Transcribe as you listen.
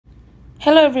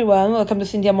Hello everyone, welcome to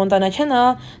Cynthia Montana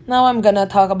channel. Now I'm gonna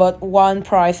talk about one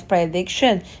price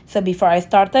prediction. So before I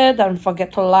started, don't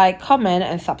forget to like, comment,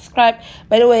 and subscribe.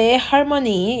 By the way,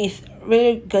 Harmony is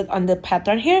really good on the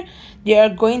pattern here. They are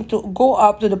going to go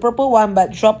up to the purple one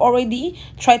but drop already.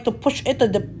 Try to push it to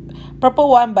the purple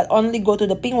one but only go to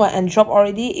the pink one and drop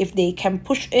already. If they can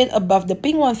push it above the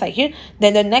pink one side here,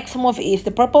 then the next move is the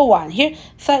purple one here,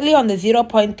 slightly on the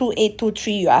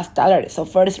 0.2823 US dollar. So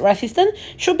first resistance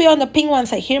should be on the pink one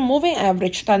side here, moving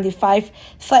average 25,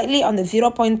 slightly on the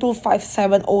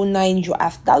 0.25709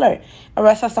 US dollar.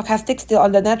 Rest of stochastic still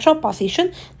on the natural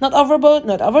position, not overbought,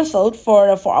 not oversold. For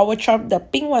our chart, the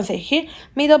pink one side here,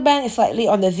 middle band is slightly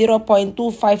on the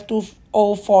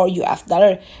 0.25204 US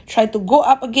dollar. Try to go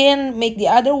up again, make the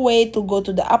other way to go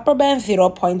to the upper band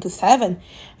 0.27.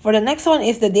 For the next one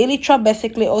is the daily chart,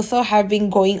 basically also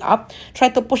having going up. Try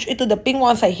to push it to the pink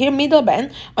one side here, middle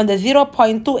band on the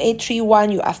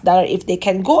 0.2831 US dollar. If they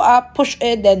can go up, push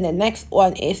it, then the next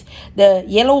one is the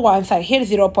yellow one side here,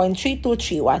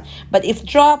 0.3231. But if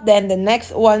drop, then the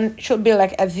next one should be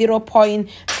like at 0.2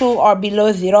 or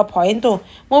below 0.2.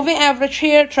 Moving average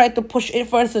here, try to push it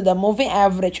first to the moving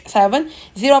average 7,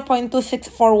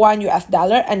 0.2641 US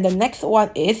dollar. And the next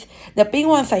one is the pink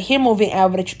one side here, moving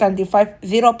average 25,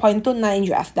 0.29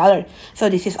 US dollar. So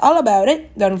this is all about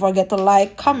it. Don't forget to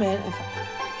like, comment, and subscribe.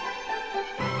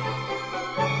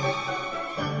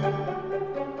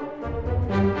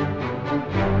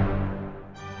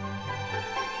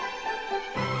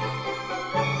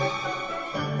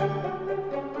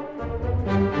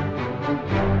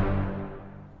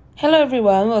 Hello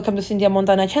everyone, welcome to Cynthia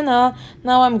Montana channel.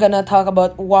 Now I'm gonna talk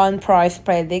about one price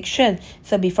prediction.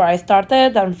 So before I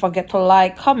started, don't forget to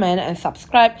like, comment, and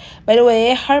subscribe. By the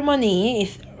way, Harmony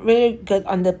is really good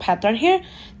on the pattern here.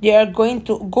 They are going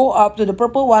to go up to the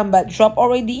purple one but drop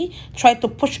already. Try to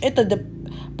push it to the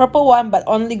purple one but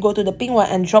only go to the pink one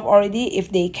and drop already.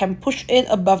 If they can push it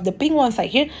above the pink one side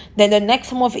here, then the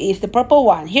next move is the purple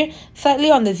one here,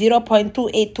 slightly on the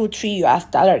 0.2823 US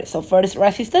dollar. So first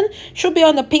resistance should be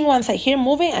on the pink one side here,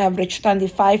 moving average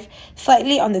 25,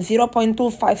 slightly on the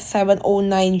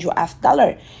 0.25709 US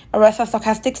dollar. Rest of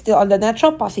stochastic still on the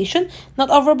natural position, not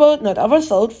overbought, not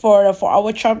oversold. For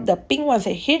our chart, the pink one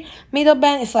side here, middle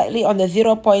band is slightly on the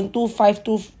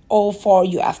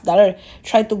 0.25204 US dollar.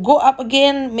 Try to go up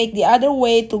again, make the other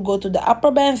way to go to the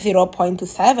upper band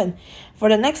 0.27. For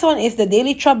the next one is the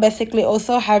daily chart, basically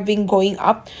also having going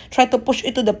up. Try to push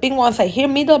it to the pink one side here,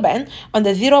 middle band on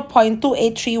the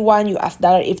 0.2831 US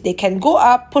dollar. If they can go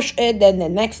up, push it, then the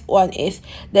next one is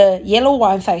the yellow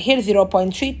one side here,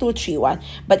 0.3231.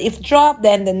 But if drop,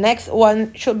 then the next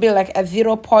one should be like at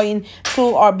 0.2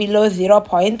 or below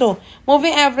 0.2.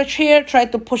 Moving average here, try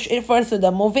to push it first to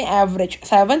the moving average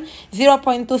 7,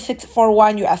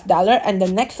 0.2641 US dollar. And the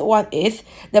next one is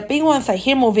the pink one side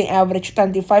here, moving average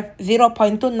 25, 0.29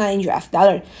 US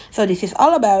dollar. So this is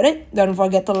all about it. Don't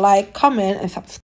forget to like, comment, and subscribe.